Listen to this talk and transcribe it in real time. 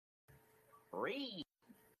Free.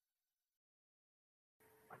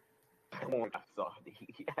 Oh, I saw the.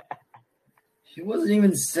 He wasn't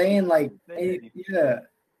even saying like, yeah.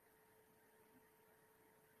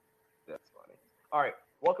 That's funny. All right,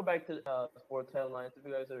 welcome back to Sports Headlines. If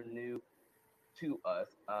you guys are new to us,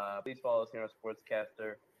 please follow us here on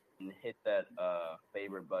Sportscaster and hit that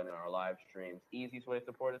favorite button in our live streams. Easiest way to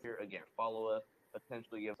support us here, again, follow us,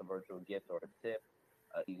 potentially give us a virtual gift or a tip.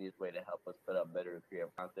 Easiest way to help us put up better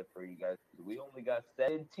creative content for you guys. We only got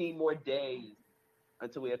 17 more days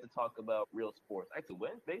until we have to talk about real sports. Actually,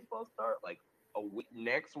 when baseball start? Like a week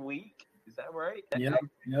next week? Is that right? Yep.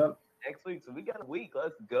 Next week. So we got a week.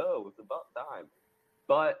 Let's go. It's about time.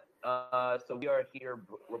 But so we are here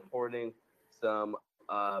reporting some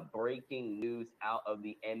breaking news out of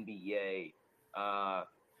the NBA.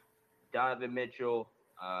 Donovan Mitchell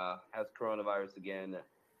has coronavirus again.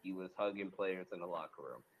 He was hugging players in the locker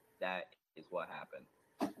room. That is what happened.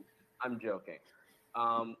 I'm joking.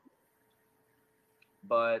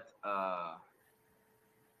 But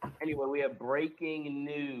anyway, we have breaking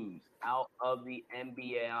news out of the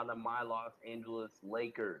NBA, out of my Los Angeles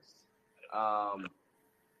Lakers.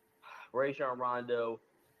 Rajon Rondo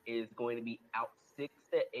is going to be out 6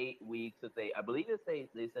 to 8 weeks with I believe they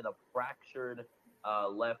said a fractured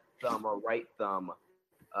left thumb or right thumb,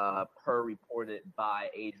 per reported by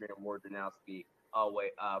Adrian Wojnarowski.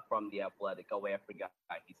 From The Athletic. I forgot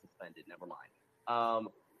he's suspended. Never mind.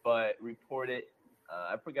 But reported.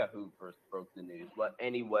 I forgot who first broke the news, but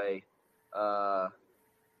anyway, but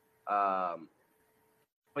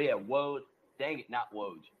yeah, dang it, not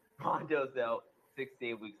Woj. Rondo's out 6 to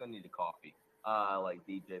 8 weeks. I need a coffee. Like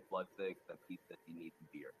DJ Flux 6, that he said he needs a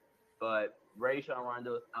beer. But Rajon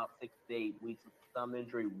Rondo is out 6 to 8 weeks with thumb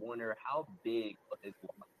injury. Wonder how big will his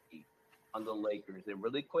loss be on the Lakers? And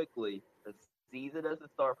really quickly, the season doesn't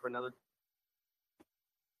start for another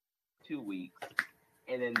 2 weeks.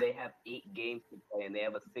 And then they have 8 games to play, and they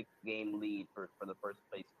have a 6-game lead for the first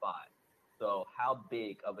place spot. So how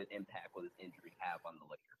big of an impact will this injury have on the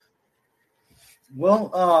Lakers?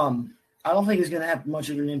 Well, I don't think it's going to have much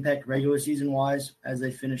of an impact regular season-wise as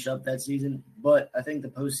they finish up that season, but I think the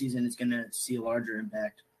postseason is going to see a larger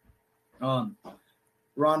impact.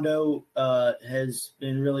 Rondo is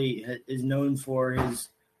known for his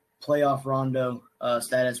playoff Rondo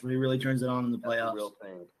status, where he really turns it on in the playoffs.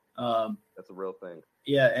 That's a real thing.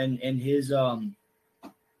 Yeah, and his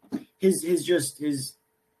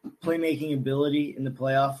playmaking ability in the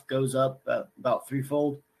playoff goes up about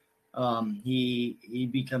threefold. He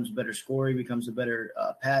becomes a better scorer. He becomes a better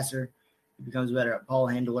passer. He becomes a better ball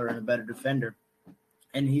handler and a better defender.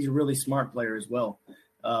 And he's a really smart player as well,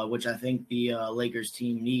 which I think the Lakers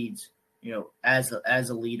team needs. As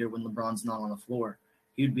a leader when LeBron's not on the floor,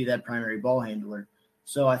 he would be that primary ball handler.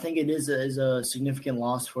 So I think it is a significant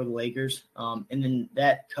loss for the Lakers. And then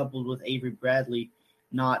that coupled with Avery Bradley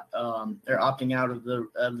they're opting out of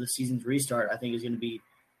the season's restart, I think is going to be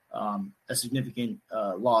a significant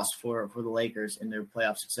loss for the Lakers and their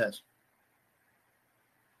playoff success.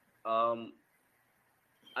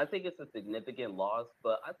 I think it's a significant loss,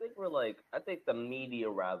 but I think the media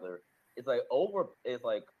is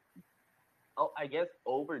I guess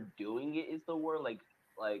overdoing it is the word,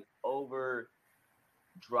 like over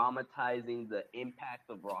dramatizing the impact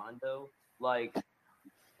of Rondo. Like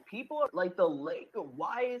people are like the Lakers.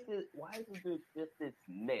 Why is it just this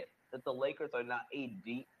myth that the Lakers are not a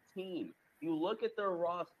deep team? You look at their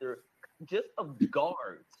roster, just of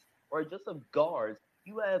guards.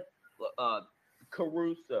 You have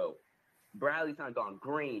Caruso, Bradley's not gone,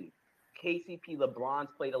 Green, KCP, LeBron's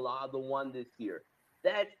played a lot of the one this year.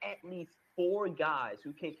 That's at least 4 guys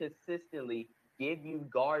who can consistently give you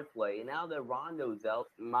guard play. And now that Rondo's out,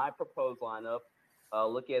 my proposed lineup,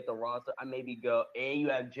 looking at the roster, I maybe go, and you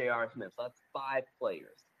have J.R. Smith. So that's 5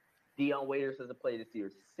 players. Dion Waiters hasn't played this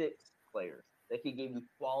year. 6 players that can give you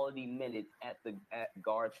quality minutes at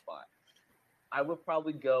guard spot. I would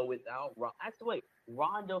probably go without Rondo. Actually, wait,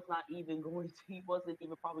 Rondo's not even he wasn't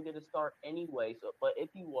even probably going to start anyway. So, but if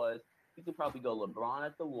he was, you could probably go LeBron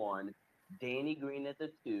at the 1, Danny Green at the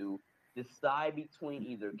 2, decide between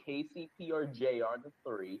either KCP or JR the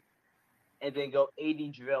 3, and then go AD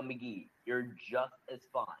JaVale McGee. You're just as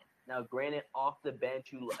fine. Now, granted, off the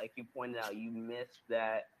bench, like you pointed out, you missed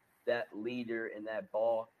that leader and that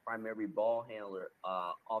primary ball handler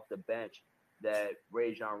off the bench that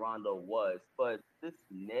Rajon Rondo was. But this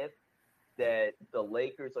myth that the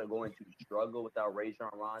Lakers are going to struggle without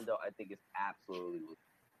Rajon Rondo, I think is absolutely loose.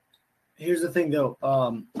 Here's the thing, though.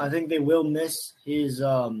 I think they will miss his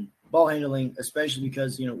ball handling, especially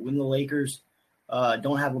because, when the Lakers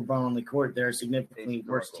don't have LeBron on the court, they're a significantly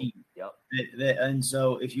worse team. Yep. And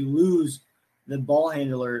so if you lose the ball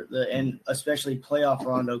handler, and especially playoff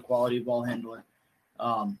Rondo quality ball handler.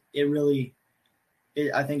 I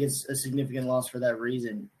think it's a significant loss for that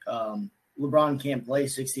reason. LeBron can't play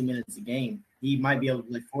 60 minutes a game. He might be able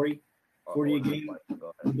to play 40 a game,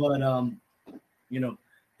 but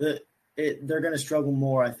they're going to struggle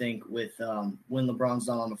more, I think, with when LeBron's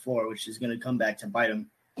not on the floor, which is going to come back to bite them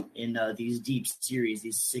in these deep series,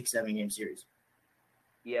 these 6-7 game series.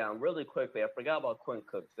 Yeah, really quickly, I forgot about Quinn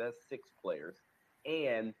Cook. That's 6 players.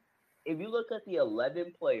 And if you look at the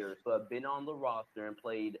 11 players who have been on the roster and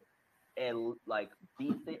played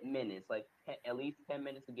decent minutes, at least 10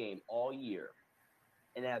 minutes a game all year,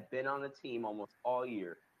 and have been on the team almost all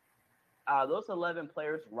year, those 11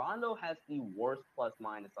 players, Rondo has the worst plus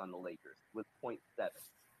minus on the Lakers with 0.7.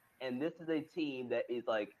 And this is a team that is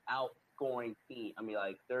outscoring team. I mean,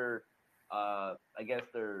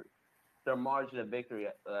 their margin of victory.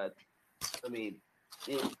 For a team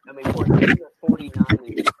that's 49 and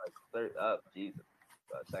Jesus,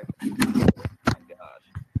 my gosh.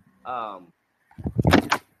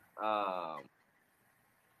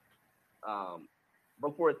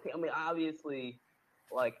 But for a team, obviously,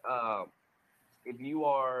 if you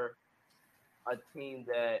are a team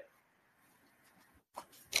that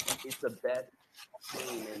is the best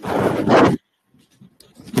team in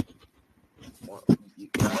you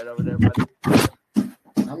got it over there, buddy?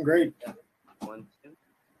 I'm great. 1, 2.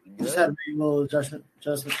 Just had a little adjustment.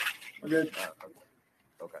 We're good.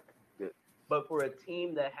 Okay, good. But for a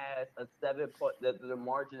team that has a 7 point, the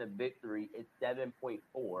margin of victory is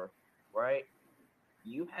 7.4, right?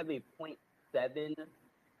 You have a 0.7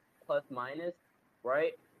 plus minus,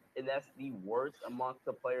 right? And that's the worst amongst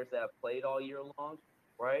the players that have played all year long,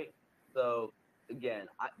 right? So again,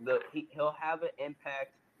 he'll have an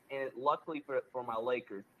impact. And luckily for my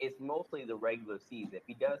Lakers, it's mostly the regular season. If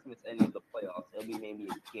he does miss any of the playoffs, it'll be maybe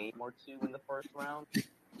a game or 2 in the first round.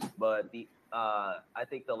 But I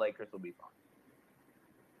think the Lakers will be fine.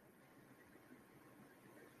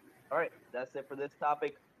 All right, that's it for this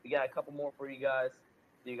topic. We got a couple more for you guys.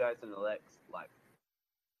 See you guys in the next live.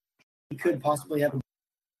 We could possibly have a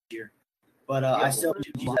year, but I still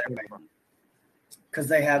use that because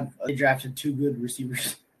they drafted 2 good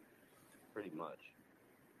receivers. Pretty much.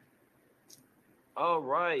 All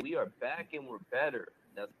right, we are back and we're better.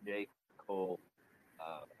 That's J. Cole.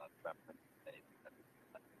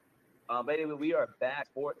 But anyway, we are back.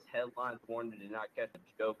 Sports headlines. Warner did not catch a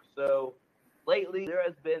joke. So lately, there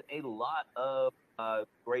has been a lot of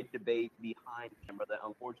great debate behind camera that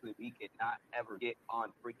unfortunately we cannot ever get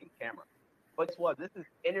on freaking camera. But guess what? This is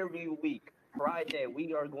interview week. Friday,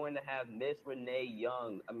 we are going to have Miss Renee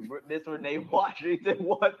Washington.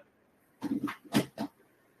 What?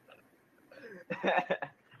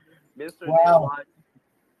 Mr. Wow.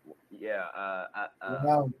 Yeah.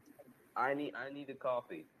 Wow. I need a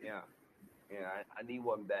coffee. Yeah. I need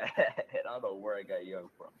one bad. I don't know where I got young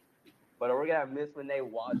from. But we're gonna have Miss Renee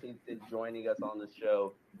Washington joining us on the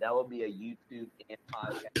show. That will be a YouTube and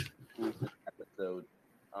podcast exclusive episode.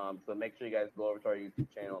 So make sure you guys go over to our YouTube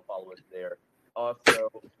channel and follow us there. Also,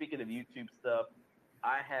 speaking of YouTube stuff,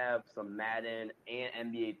 I have some Madden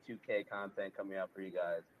and NBA 2K content coming out for you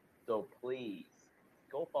guys. So please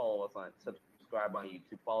go follow us subscribe on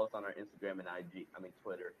YouTube. Follow us on our Instagram and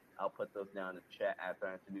Twitter. I'll put those down in the chat after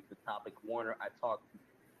I introduce the topic. Warner, I talk too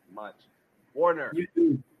much. Warner. You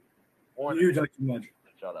do. Warner. You talk too much.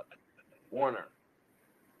 Shut up. Warner.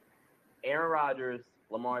 Aaron Rodgers,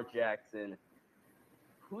 Lamar Jackson.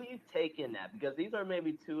 Who are you taking that? Because these are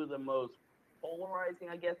maybe 2 of the most polarizing,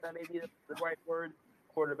 I guess that may be the right word,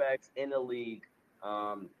 quarterbacks in the league,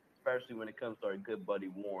 especially when it comes to our good buddy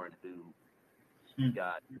Warren, who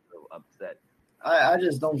got so upset. I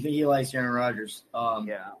just don't think he likes Aaron Rodgers. I'm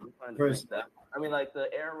trying to think that. The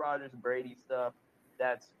Aaron Rodgers, Brady stuff,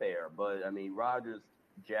 that's fair. But, Rodgers,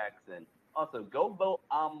 Jackson. Also, go vote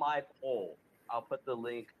on my poll. I'll put the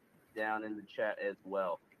link down in the chat as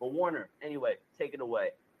well. But Warner, anyway, take it away.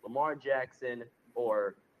 Lamar Jackson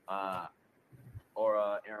or Aaron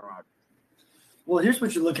Rodgers. Well, here's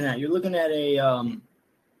what you're looking at. You're looking at a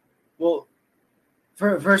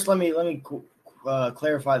first let me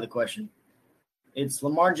clarify the question. It's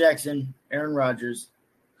Lamar Jackson, Aaron Rodgers.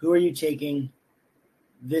 Who are you taking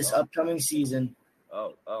this upcoming season?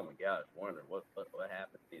 Oh my gosh, Warner, what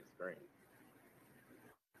happened to your screen?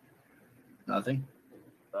 Nothing.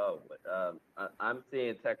 I'm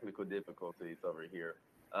seeing technical difficulties over here.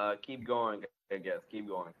 Keep going, I guess. Keep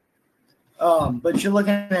going. But you're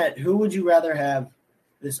looking at who would you rather have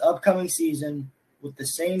this upcoming season with the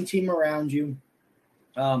same team around you,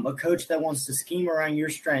 a coach that wants to scheme around your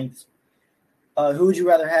strengths. Who would you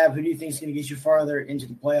rather have? Who do you think is going to get you farther into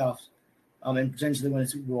the playoffs? and potentially win a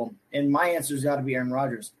Super Bowl? And my answer has got to be Aaron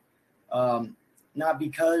Rodgers. Not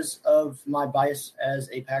because of my bias as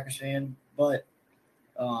a Packers fan, but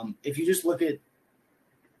if you just look at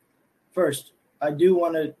first, I do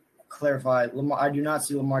want to clarify. I do not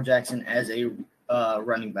see Lamar Jackson as a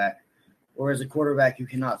running back or as a quarterback who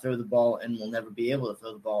cannot throw the ball and will never be able to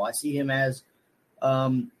throw the ball. I see him as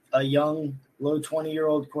a young, low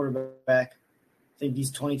 20-year-old quarterback. I think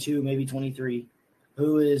he's 22, maybe 23,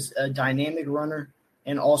 who is a dynamic runner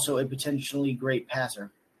and also a potentially great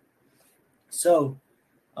passer. So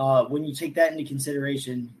when you take that into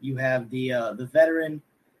consideration, you have the veteran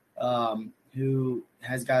who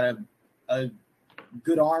has got a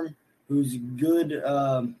good arm, who's good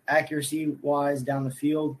accuracy-wise down the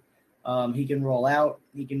field. He can roll out.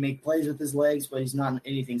 He can make plays with his legs, but he's not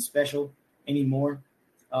anything special anymore.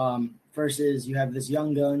 Versus you have this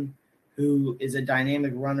young gun who is a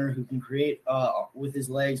dynamic runner who can create with his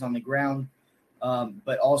legs on the ground,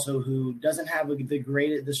 but also who doesn't have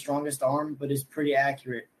the strongest arm, but is pretty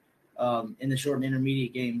accurate in the short and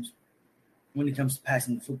intermediate games when it comes to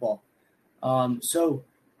passing the football. So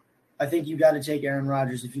I think you got to take Aaron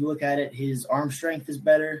Rodgers. If you look at it, his arm strength is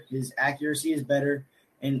better, his accuracy is better,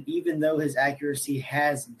 and even though his accuracy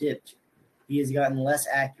has dipped, he has gotten less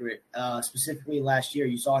accurate. Specifically last year,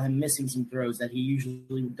 you saw him missing some throws that he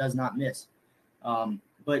usually does not miss.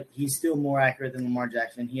 But he's still more accurate than Lamar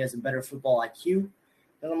Jackson. He has a better football IQ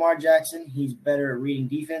than Lamar Jackson. He's better at reading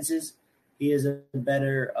defenses. He is a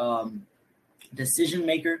better decision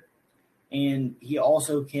maker, and he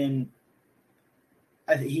also can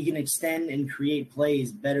extend and create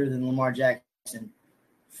plays better than Lamar Jackson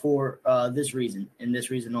for this reason and this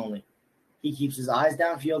reason only. He keeps his eyes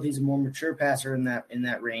downfield. He's a more mature passer in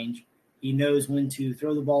that range. He knows when to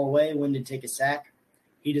throw the ball away, when to take a sack.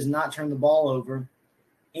 He does not turn the ball over,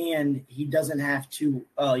 and he doesn't have to,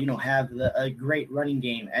 have a great running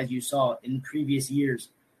game as you saw in previous years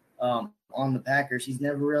on the Packers. He's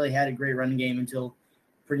never really had a great running game until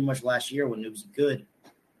pretty much last year when it was good.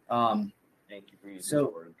 Thank you for using the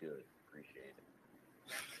word good. Appreciate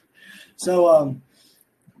it. So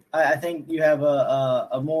I think you have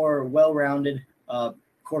a more well-rounded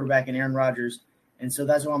quarterback in Aaron Rodgers, and so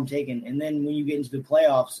that's what I'm taking. And then when you get into the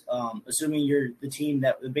playoffs, assuming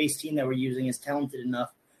the base team that we're using is talented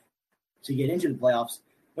enough to get into the playoffs,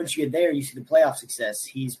 once you get there, you see the playoff success.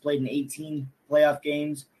 He's played in 18 playoff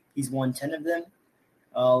games. He's won 10 of them.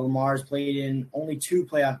 Lamar's played in only 2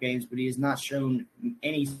 playoff games, but he has not shown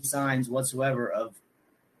any signs whatsoever of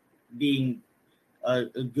being a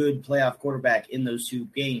good playoff quarterback in those 2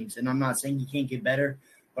 games. And I'm not saying he can't get better,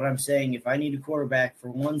 but I'm saying if I need a quarterback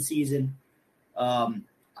for one season and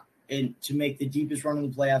to make the deepest run in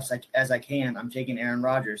the playoffs as I can, I'm taking Aaron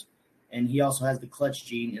Rodgers. And he also has the clutch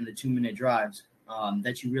gene in the 2-minute drives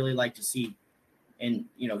that you really like to see. And,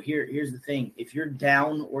 here's the thing. If you're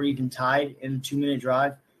down or even tied in a 2-minute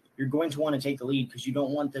drive, you're going to want to take the lead because you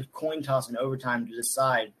don't want the coin toss in overtime to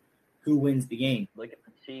decide who wins the game. Look at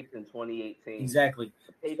the Chiefs in 2018. Exactly.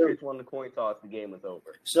 The Patriots won the coin toss. The game was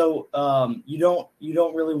over. So you don't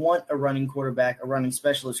really want a running quarterback, a running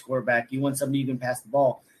specialist quarterback. You want somebody who can pass the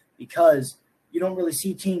ball because you don't really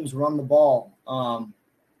see teams run the ball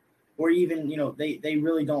or even, they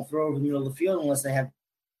really don't throw over the middle of the field unless they have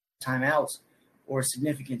timeouts or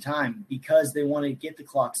significant time because they want to get the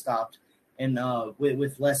clock stopped and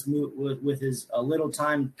with less with his little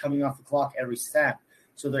time coming off the clock every snap.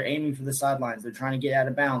 So they're aiming for the sidelines. They're trying to get out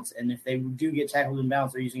of bounds. And if they do get tackled in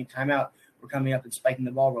bounds, they're using a timeout or coming up and spiking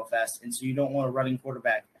the ball real fast. And so you don't want a running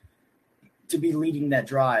quarterback to be leading that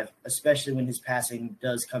drive, especially when his passing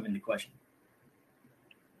does come into question.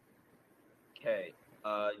 Okay.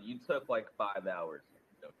 You took like 5 hours.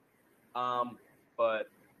 But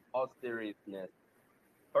all seriousness,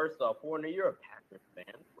 first off, Warner, you're a Packers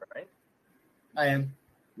fan, right? I am.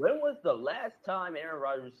 When was the last time Aaron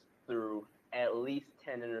Rodgers threw at least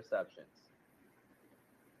 10 interceptions?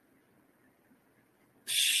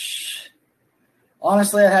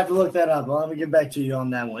 Honestly, I'd have to look that up. Let me get back to you on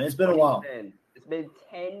that one. It's been a while. It's been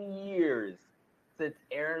 10 years since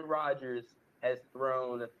Aaron Rodgers has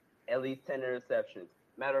thrown at least 10 interceptions.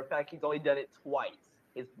 Matter of fact, he's only done it twice.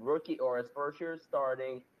 His rookie or his first year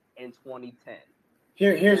starting in 2010.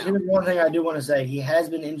 Here's one thing I do want to say. He has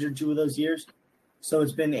been injured 2 of those years, so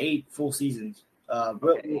it's been 8 full seasons.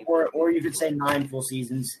 Or you could say 9 full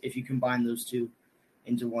seasons if you combine those 2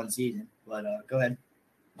 into one season. But go ahead.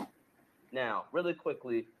 Now, really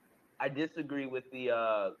quickly, I disagree with the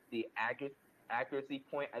accuracy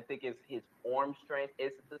point. I think his arm strength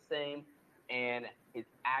isn't the same, and his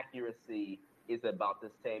accuracy is about the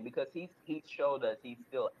same because he showed us he's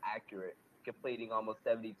still accurate completing almost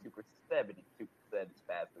 72% of his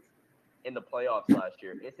passes in the playoffs last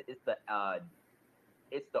year. It's the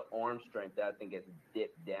arm strength that I think has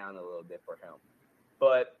dipped down a little bit for him.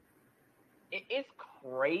 But it's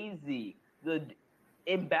crazy.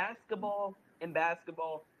 In basketball,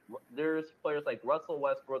 there's players like Russell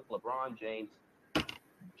Westbrook, LeBron James,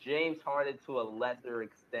 James Harden to a lesser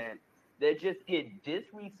extent that just get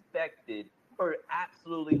disrespected for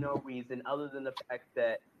absolutely no reason other than the fact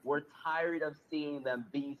that we're tired of seeing them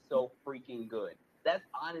be so freaking good. That's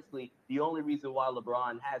honestly the only reason why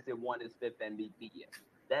LeBron hasn't won his 5th MVP yet.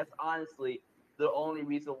 That's honestly the only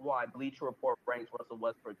reason why Bleacher Report ranks Russell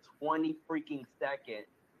Westbrook 20 freaking second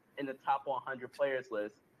in the top 100 players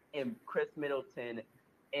list, and Chris Middleton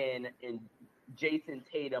and Jason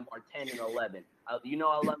Tatum are 10 and 11. I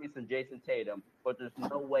love me some Jason Tatum, but there's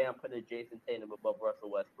no way I'm putting Jason Tatum above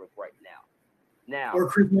Russell Westbrook right now. Or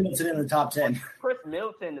Chris Middleton in the top 10. Chris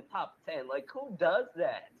Middleton in the top 10. Like, who does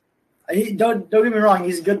that? Don't get me wrong.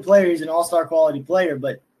 He's a good player. He's an all-star quality player,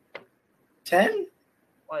 but 10?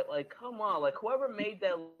 Like, come on. Like, whoever made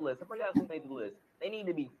that list, I forgot who made the list. They need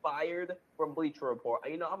to be fired from Bleacher Report.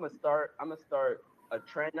 I'm gonna start a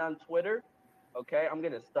trend on Twitter. Okay, I'm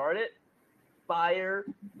gonna start it. Fire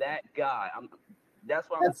that guy. That's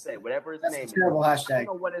what I'm gonna say. Whatever his name is. That's a terrible hashtag. I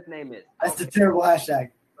don't know what his name is. That's a terrible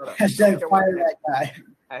hashtag. Hashtag fire that guy.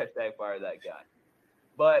 Hashtag fire that guy.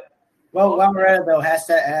 But while we're at it though,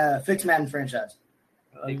 hashtag fix Madden franchise.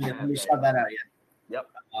 Let me shout that out. Yeah.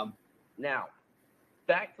 Yep. Now,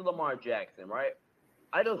 back to Lamar Jackson, right?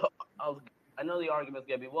 I know the argument's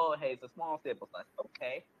gonna be, well, hey, it's a small sample size.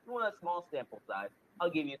 Okay, you want a small sample size? I'll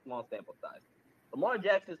give you a small sample size. Lamar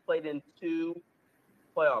Jackson's played in 2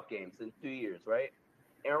 playoff games in 2 years, right?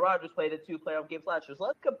 Aaron Rodgers played in 2 playoff games last year. So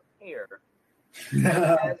let's compare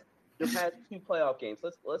the past 2 playoff games.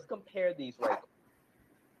 Let's compare these right.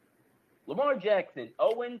 Lamar Jackson,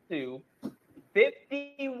 0-2,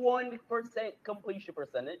 51% completion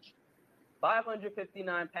percentage,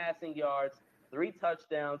 559 passing yards, 3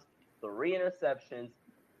 touchdowns, 3 interceptions,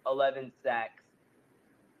 11 sacks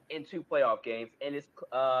in 2 playoff games, and his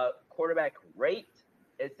quarterback rate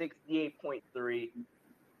is 68.3,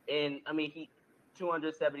 and he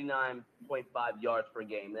 279.5 yards per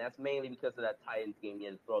game. That's mainly because of that Titans game. He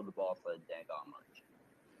had to throw the ball so daggone much.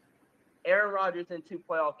 Aaron Rodgers in 2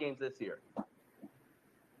 playoff games this year.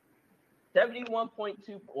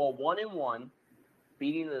 71.2, 1-1,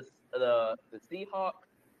 beating the Seahawks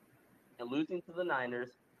and losing to the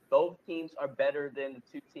Niners. Both teams are better than the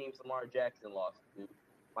 2 teams Lamar Jackson lost to.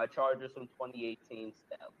 My Chargers from 2018,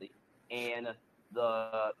 sadly, and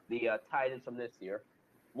the Titans from this year.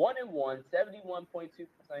 1-1,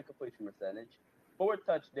 71.2% completion percentage, 4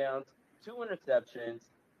 touchdowns, 2 interceptions.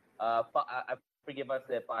 I forget if I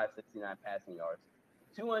said 569 passing yards,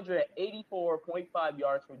 284.5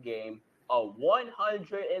 yards per game, a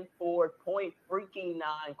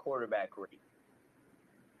 104.9 quarterback rate.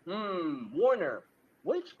 Warner,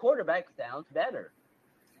 which quarterback sounds better?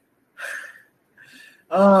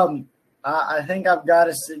 I think I've got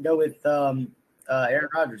to go with Aaron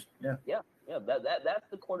Rodgers. Yeah. That's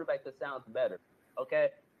the quarterback that sounds better.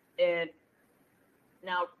 Okay, and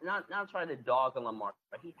now not trying to dog on Lamar,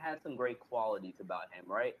 but he has some great qualities about him,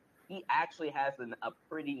 right? He actually has a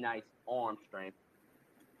pretty nice arm strength,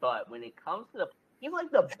 but when it comes to he's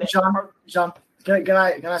like the best. Sean, can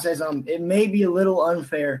I say something? It may be a little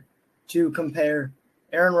unfair to compare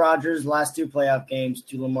Aaron Rodgers' last 2 playoff games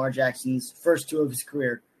to Lamar Jackson's first 2 of his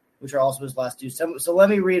career, which are also his last 2. So let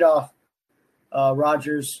me read off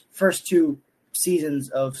Rodgers' first 2 seasons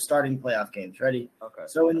of starting playoff games. Ready? Okay.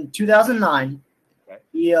 So in 2009,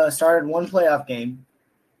 he started 1 playoff game.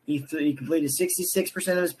 He completed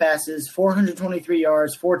 66% of his passes, 423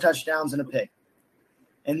 yards, 4 touchdowns, and a pick.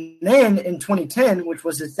 And then in 2010, which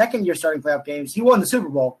was his second year starting playoff games, he won the Super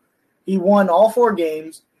Bowl. He won all 4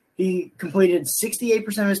 games. He completed 68%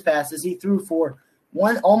 of his passes. He threw for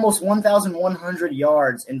almost 1,100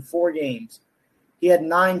 yards in 4 games. He had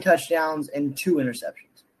 9 touchdowns and 2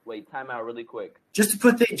 interceptions. Wait, time out really quick. Just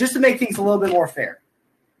to make things a little bit more fair,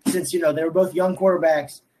 since they were both young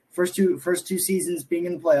quarterbacks, first two seasons being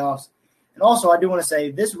in the playoffs, and also I do want to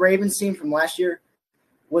say this Ravens team from last year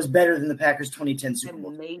was better than the Packers 2010 Super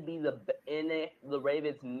Bowl. And maybe the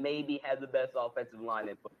Ravens maybe had the best offensive line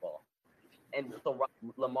in football, and so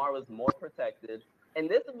Lamar was more protected. And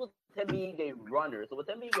this is with him being a runner. So with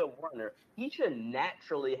him being a runner, he should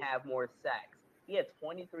naturally have more sacks. He had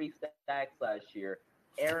 23 sacks last year.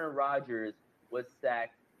 Aaron Rodgers was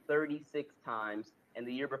sacked 36 times, and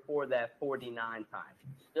the year before that, 49 times.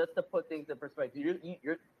 Just to put things in perspective, you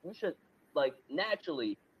should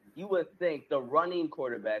naturally you would think the running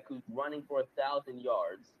quarterback who's running for 1,000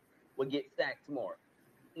 yards would get sacked more.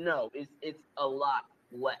 No, it's a lot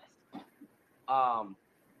less. Um,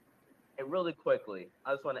 and really quickly,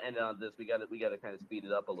 I just want to end it on this. We got to kind of speed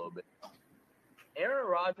it up a little bit. Aaron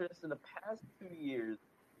Rodgers in the past 2 years,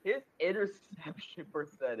 his interception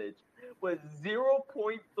percentage was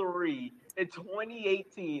 0.3 in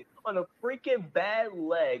 2018 on a freaking bad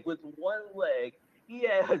leg with one leg. He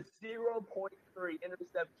had a 0.3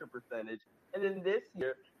 interception percentage. And then this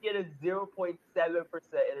year, he had a 0.7%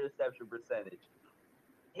 interception percentage.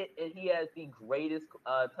 And he has the greatest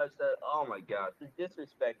touchdown. Oh my gosh, the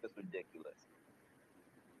disrespect is ridiculous.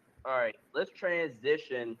 All right, let's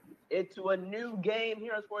transition into a new game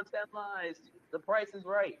here on Sports Headlines. The Price is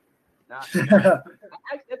Right. I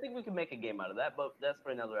think we can make a game out of that, but that's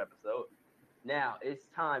for another episode. Now it's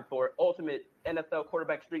time for Ultimate NFL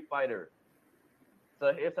Quarterback Street Fighter.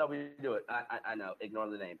 So here's how we do it. I know, ignore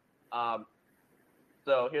the name.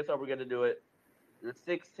 So here's how we're gonna do it. The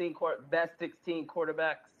best 16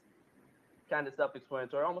 quarterbacks, kind of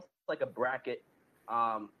self-explanatory, almost like a bracket.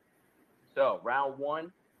 So round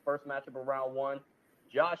one. First matchup of round one,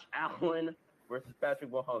 Josh Allen versus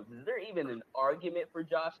Patrick Mahomes. Is there even an argument for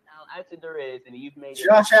Josh Allen? Actually, there is, and you've made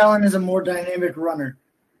Josh Allen is a more dynamic runner.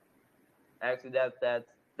 Actually,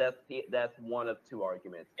 that's one of two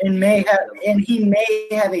arguments. And he may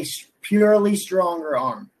have a purely stronger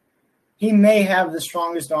arm. He may have the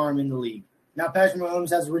strongest arm in the league. Now, Patrick Mahomes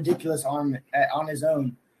has a ridiculous arm on his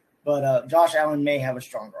own, but Josh Allen may have a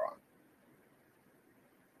stronger arm.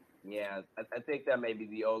 Yeah, I think that may be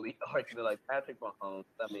the only argument. Like Patrick Mahomes,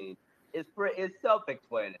 I mean, it's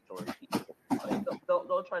self-explanatory. People, like,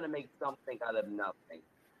 don't try to make something out of nothing.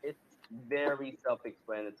 It's very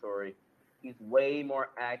self-explanatory. He's way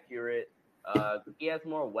more accurate. He has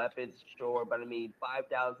more weapons, sure, but I mean,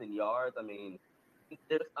 5,000 yards. I mean,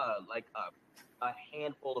 there's a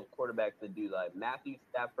handful of quarterbacks that do that. Matthew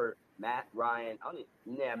Stafford, Matt Ryan.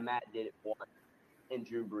 Matt did it once, and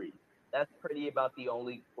Drew Brees. That's pretty about the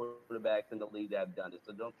only quarterbacks in the league that have done it.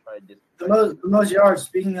 So don't try to the most yards.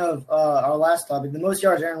 Speaking of our last topic, the most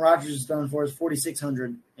yards Aaron Rodgers has done for is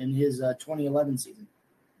 4,600 in his 2011 season.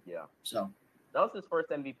 Yeah. So that was his first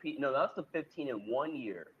MVP. No, that was the 15 in 1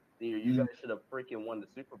 year. The year you guys should have freaking won the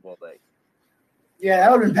Super Bowl day. Yeah,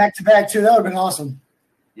 that would have been back to back too. That would have been awesome.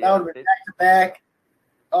 Yeah, that would have been back to back.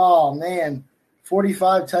 Oh man,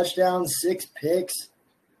 45 touchdowns, 6 picks.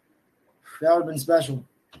 That would have been special.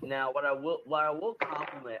 Now, what I will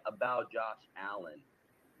compliment about Josh Allen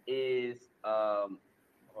is, hold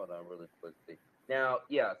on really quickly. Now,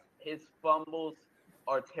 yes, his fumbles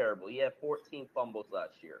are terrible. He had 14 fumbles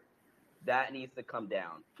last year. That needs to come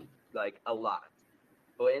down, like, a lot.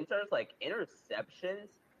 But in terms of, like, interceptions,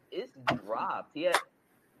 it's dropped. He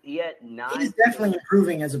had 9. He's definitely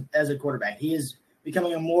improving as a quarterback. He is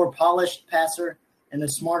becoming a more polished passer and a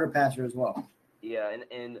smarter passer as well. Yeah,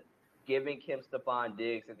 and giving him Stephon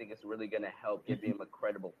Diggs, I think it's really going to help give him a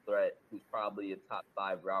credible threat who's probably a top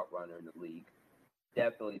 5 route runner in the league.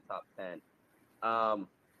 Definitely top 10.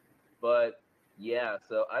 But, yeah,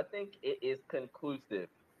 so I think it is conclusive.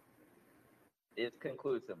 It's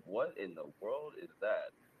conclusive. What in the world is that?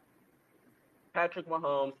 Patrick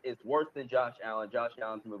Mahomes is worse than Josh Allen. Josh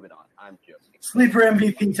Allen's moving on. I'm joking. Sleeper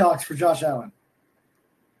MVP talks for Josh Allen.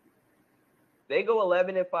 They go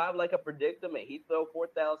 11-5 like I predicted him, and he throw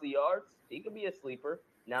 4,000 yards. He could be a sleeper.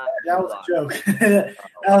 Not that was a joke. That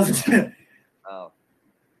was a joke. Oh,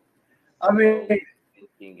 I mean,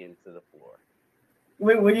 into the floor.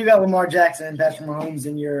 When you got Lamar Jackson and Patrick Mahomes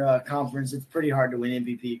in your conference, it's pretty hard to win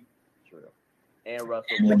MVP. True. And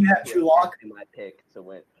Russell. And when you have Drew Lock, my pick to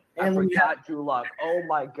win. I forgot Drew Lock. Oh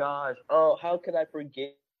my gosh. Oh, how could I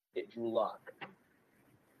forget Drew Lock?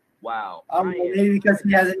 Wow. Maybe because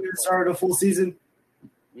he hasn't even started a full season.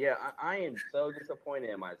 Yeah, I am so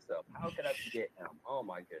disappointed in myself. How could I forget him? Oh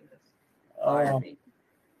my goodness. All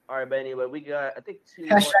right, but anyway, we got I think 2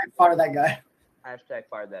 more. Fire that guy.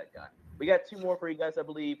 Fire that guy. We got 2 more for you guys, I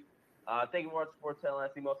believe. Thank you for watching Sports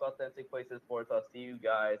Headlines, the most authentic place in sports. I'll see you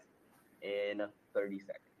guys in 30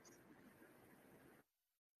 seconds.